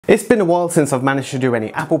It's been a while since I've managed to do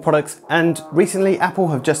any Apple products, and recently Apple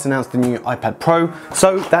have just announced the new iPad Pro,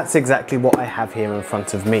 so that's exactly what I have here in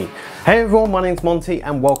front of me. Hey everyone, my name's Monty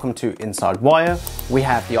and welcome to Inside Wire. We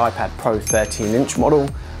have the iPad Pro 13-inch model,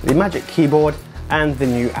 the Magic Keyboard, and the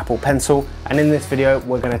new Apple Pencil, and in this video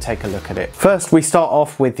we're going to take a look at it. First we start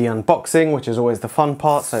off with the unboxing, which is always the fun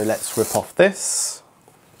part, so let's rip off this.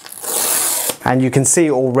 And you can see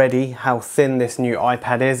already how thin this new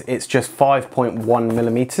iPad is. It's just 5.1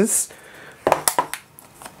 millimeters.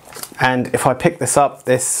 And if I pick this up,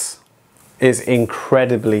 this is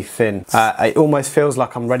incredibly thin. It almost feels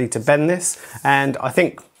like I'm ready to bend this. And I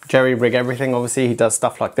think Jerry Rig Everything, obviously he does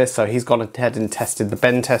stuff like this, so he's gone ahead and tested the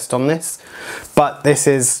bend test on this. But this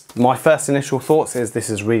is, my first initial thoughts is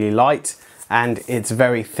this is really light and it's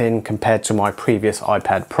very thin compared to my previous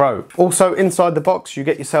iPad Pro. Also inside the box you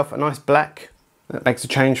get yourself a nice black, that makes a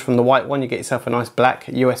change from the white one, you get yourself a nice black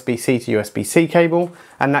USB-C to USB-C cable,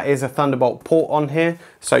 and that is a Thunderbolt port on here,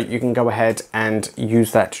 so you can go ahead and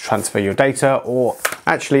use that to transfer your data, or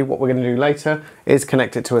actually what we're going to do later is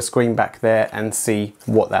connect it to a screen back there and see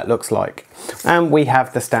what that looks like. And we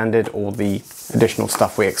have the standard or the additional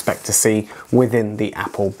stuff we expect to see within the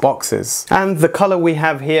Apple boxes. And the color we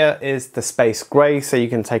have here is the space gray, so you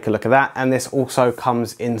can take a look at that. And this also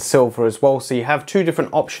comes in silver as well, so you have two different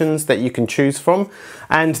options that you can choose from,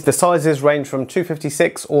 and the sizes range from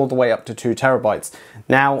 256 all the way up to 2 terabytes.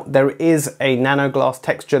 Now there is a nano glass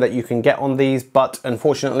texture that you can get on these, but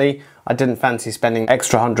unfortunately I didn't fancy spending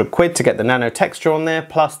extra 100 quid to get the nano texture on there,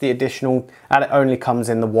 plus the additional, and it only comes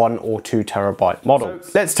in the 1 or 2 terabyte model.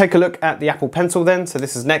 So let's take a look at the Apple Pencil then. So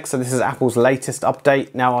this is next, so this is Apple's latest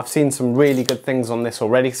update. Now I've seen some really good things on this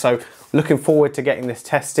already, so looking forward to getting this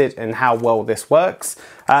tested and how well this works.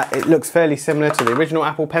 It looks fairly similar to the original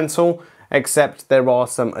Apple Pencil, except there are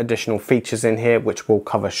some additional features in here which we'll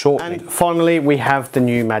cover shortly. And finally we have the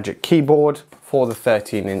new Magic Keyboard for the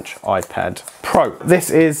 13-inch iPad Pro. This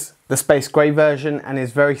is the space grey version and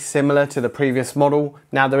is very similar to the previous model.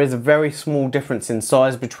 Now there is a very small difference in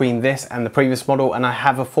size between this and the previous model, and I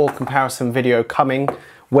have a full comparison video coming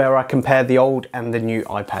where I compare the old and the new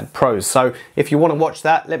iPad Pros. So if you want to watch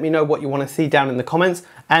that, let me know what you want to see down in the comments,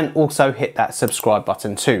 and also hit that subscribe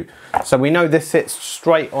button too. So we know this sits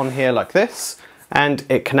straight on here like this, and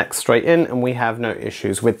it connects straight in, and we have no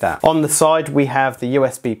issues with that. On the side we have the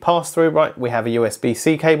USB pass-through, right? We have a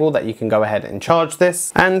USB-C cable that you can go ahead and charge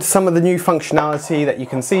this, and some of the new functionality that you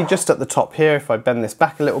can see just at the top here. If I bend this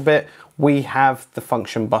back a little bit, we have the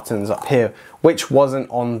function buttons up here, which wasn't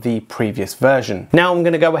on the previous version. Now I'm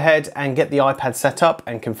going to go ahead and get the iPad set up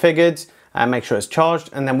and configured and make sure it's charged,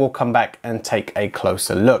 and then we'll come back and take a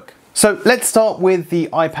closer look. So let's start with the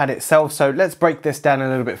iPad itself. So let's break this down a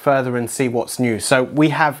little bit further and see what's new. So we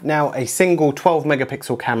have now a single 12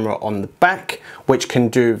 megapixel camera on the back, which can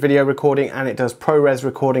do video recording, and it does ProRes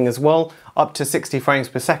recording as well, up to 60 frames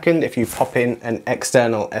per second if you pop in an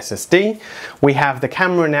external SSD. We have the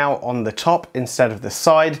camera now on the top instead of the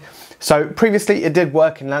side. So previously it did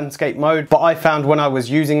work in landscape mode, but I found when I was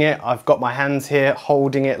using it, I've got my hands here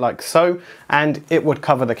holding it like so, and it would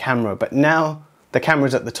cover the camera. But now the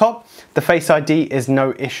camera's at the top, the Face ID is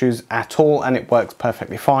no issues at all, and it works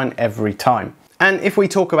perfectly fine every time. And if we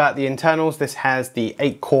talk about the internals, this has the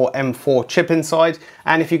 8-core M4 chip inside,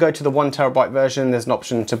 and if you go to the 1 terabyte version, there's an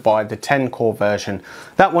option to buy the 10-core version.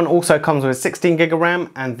 That one also comes with 16 gig of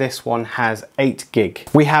RAM, and this one has 8 gig.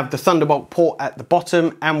 We have the Thunderbolt port at the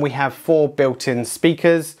bottom, and we have 4 built-in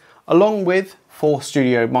speakers, along with 4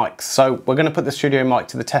 studio mics. So we're going to put the studio mic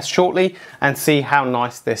to the test shortly and see how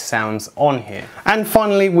nice this sounds on here. And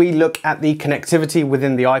finally we look at the connectivity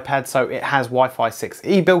within the iPad. So it has Wi-Fi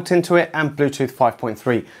 6E built into it and Bluetooth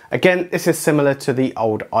 5.3. Again, this is similar to the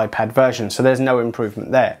old iPad version, so there's no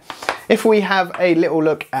improvement there. If we have a little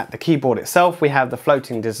look at the keyboard itself, we have the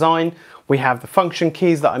floating design, we have the function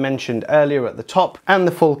keys that I mentioned earlier at the top, and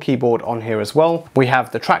the full keyboard on here as well. We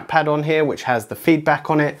have the trackpad on here, which has the feedback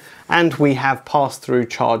on it, and we have pass-through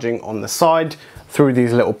charging on the side through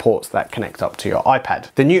these little ports that connect up to your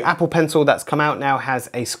iPad. The new Apple Pencil that's come out now has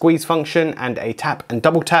a squeeze function and a tap and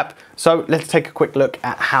double tap. So let's take a quick look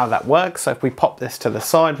at how that works. So if we pop this to the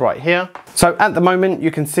side right here. So at the moment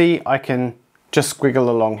you can see I can just squiggle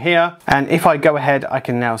along here, and if I go ahead I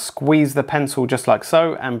can now squeeze the pencil just like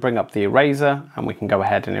so and bring up the eraser, and we can go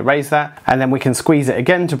ahead and erase that, and then we can squeeze it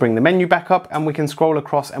again to bring the menu back up, and we can scroll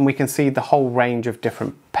across and we can see the whole range of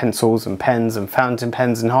different pencils and pens and fountain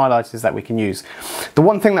pens and highlighters that we can use. The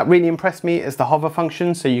one thing that really impressed me is the hover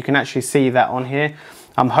function, so you can actually see that on here.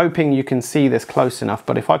 I'm hoping you can see this close enough,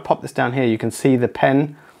 but if I pop this down here you can see the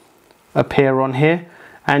pen appear on here,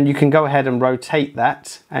 and you can go ahead and rotate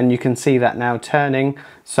that, and you can see that now turning.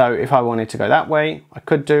 So if I wanted to go that way, I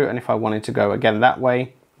could do, and if I wanted to go again that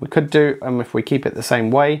way, we could do. And if we keep it the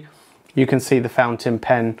same way, you can see the fountain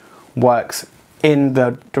pen works in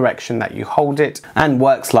the direction that you hold it and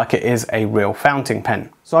works like it is a real fountain pen.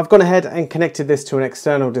 So I've gone ahead and connected this to an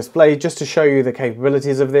external display just to show you the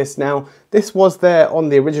capabilities of this. Now, this was there on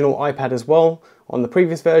the original iPad as well, on the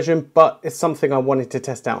previous version, but it's something I wanted to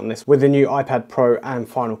test out on this with the new iPad Pro and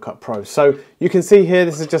Final Cut Pro. So you can see here,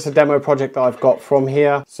 this is just a demo project that I've got from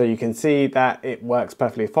here. So you can see that it works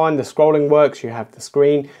perfectly fine. The scrolling works, you have the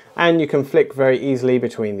screen, and you can flick very easily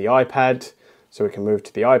between the iPad. So we can move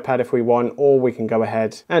to the iPad if we want, or we can go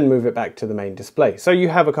ahead and move it back to the main display. So you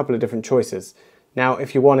have a couple of different choices. Now,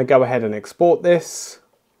 if you want to go ahead and export this,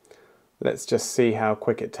 let's just see how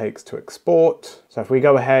quick it takes to export. So if we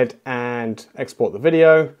go ahead and export the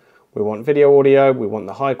video, we want video audio, we want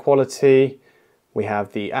the high quality, we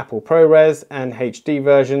have the Apple ProRes and HD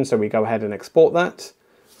version, so we go ahead and export that.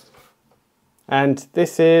 And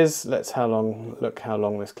this is, look how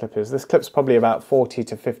long this clip is. This clip's probably about 40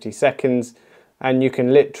 to 50 seconds. And you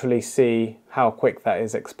can literally see how quick that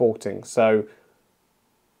is exporting. So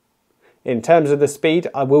in terms of the speed,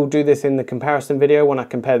 I will do this in the comparison video when I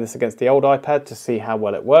compare this against the old iPad to see how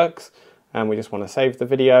well it works. And we just want to save the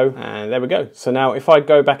video, and there we go. So now if I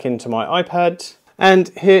go back into my iPad, and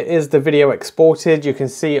here is the video exported, you can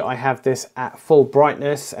see I have this at full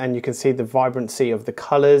brightness, and you can see the vibrancy of the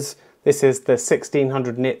colors. This is the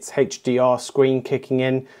 1600 nits HDR screen kicking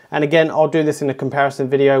in. And again, I'll do this in a comparison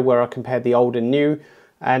video where I compare the old and new.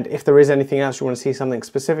 And if there is anything else you want to see something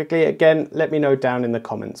specifically, again, let me know down in the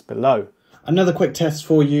comments below. Another quick test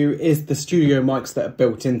for you is the studio mics that are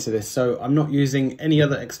built into this. So I'm not using any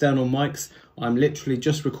other external mics. I'm literally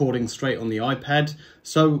just recording straight on the iPad.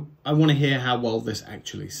 So I want to hear how well this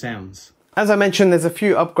actually sounds. As I mentioned, there's a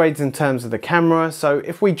few upgrades in terms of the camera. So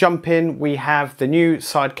if we jump in, we have the new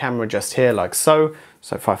side camera just here like so.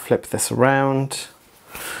 So if I flip this around,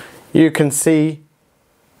 you can see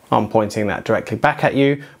I'm pointing that directly back at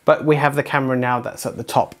you, but we have the camera now that's at the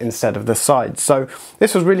top instead of the side. So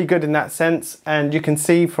this was really good in that sense. And you can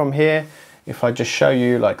see from here, if I just show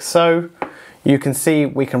you like so, you can see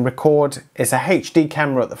we can record. It's a HD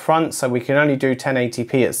camera at the front, so we can only do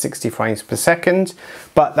 1080p at 60 frames per second,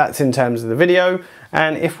 but that's in terms of the video.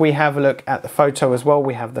 And if we have a look at the photo as well,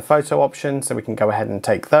 we have the photo option, so we can go ahead and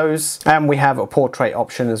take those. And we have a portrait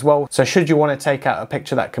option as well. So should you want to take out a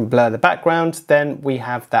picture that can blur the background, then we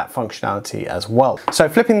have that functionality as well. So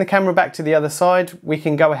flipping the camera back to the other side, we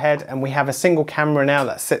can go ahead and we have a single camera now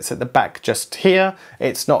that sits at the back just here.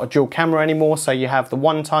 It's not a dual camera anymore, so you have the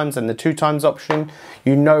 1x and the 2x option.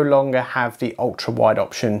 You no longer have the ultra wide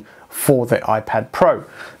option for the iPad Pro.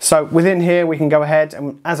 So within here we can go ahead,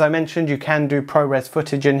 and as I mentioned, you can do ProRes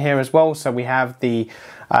footage in here as well. So we have the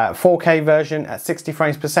 4K version at 60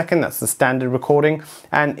 frames per second, that's the standard recording.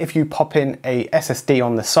 And if you pop in a SSD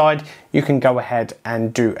on the side, you can go ahead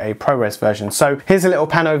and do a ProRes version. So here's a little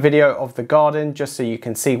pano video of the garden, just so you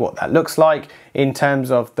can see what that looks like in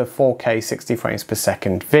terms of the 4K 60 frames per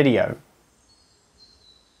second video.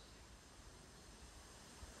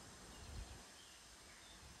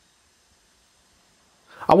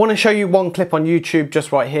 I want to show you one clip on YouTube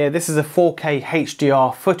just right here. This is a 4K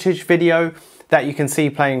HDR footage video that you can see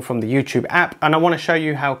playing from the YouTube app, and I want to show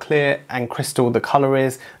you how clear and crystal the color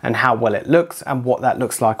is and how well it looks and what that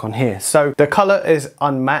looks like on here. So the color is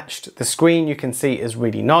unmatched. The screen you can see is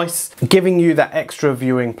really nice, giving you that extra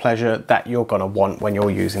viewing pleasure that you're gonna want when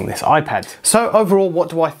you're using this iPad. So overall, what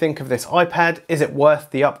do I think of this iPad? Is it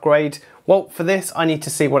worth the upgrade? Well, for this, I need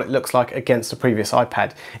to see what it looks like against the previous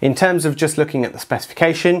iPad. In terms of just looking at the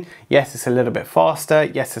specification, yes, it's a little bit faster,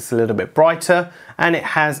 yes, it's a little bit brighter, and it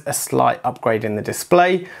has a slight upgrade in the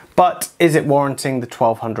display, but is it warranting the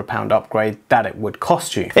 £1,200 upgrade that it would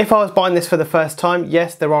cost you? If I was buying this for the first time,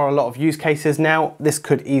 yes, there are a lot of use cases now. This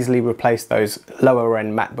could easily replace those lower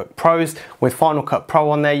end MacBook Pros. With Final Cut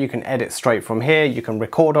Pro on there, you can edit straight from here, you can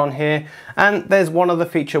record on here, and there's one other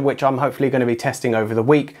feature which I'm hopefully going to be testing over the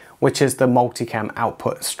week, which is the multicam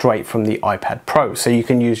output straight from the iPad Pro. So you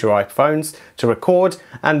can use your iPhones to record,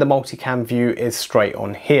 and the multicam view is straight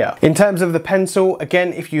on here. In terms of the pencil,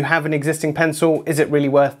 again, if you have an existing pencil, is it really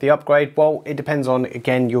worth the upgrade? Well, it depends on,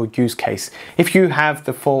 again, your use case. If you have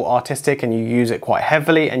the full artistic and you use it quite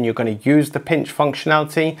heavily and you're going to use the pinch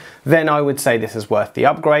functionality, then I would say this is worth the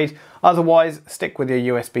upgrade. Otherwise, stick with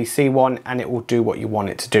your USB-C one and it will do what you want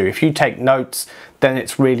it to do. If you take notes, then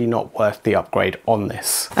it's really not worth the upgrade on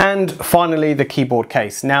this. And finally, the keyboard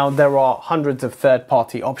case. Now, there are hundreds of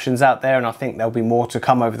third-party options out there, and I think there'll be more to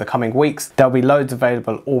come over the coming weeks. There'll be loads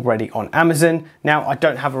available already on Amazon. Now, I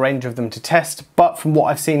don't have a range of them to test, but from what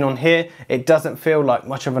I've seen on here, it doesn't feel like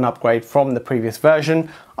much of an upgrade from the previous version,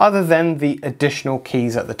 other than the additional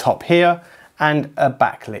keys at the top here and a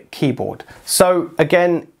backlit keyboard. So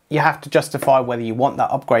again, you have to justify whether you want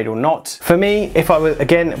that upgrade or not. For me, if I was,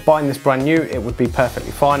 again, buying this brand new, it would be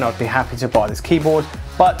perfectly fine. I'd be happy to buy this keyboard.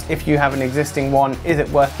 But if you have an existing one, is it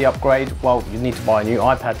worth the upgrade? Well, you need to buy a new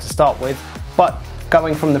iPad to start with. But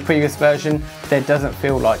going from the previous version, there doesn't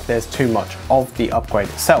feel like there's too much of the upgrade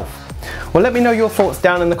itself. Well, let me know your thoughts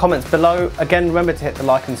down in the comments below. Again, remember to hit the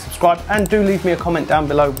like and subscribe, and do leave me a comment down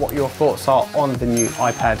below what your thoughts are on the new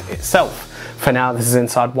iPad itself. For now, this is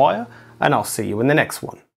Inside Wire, and I'll see you in the next one.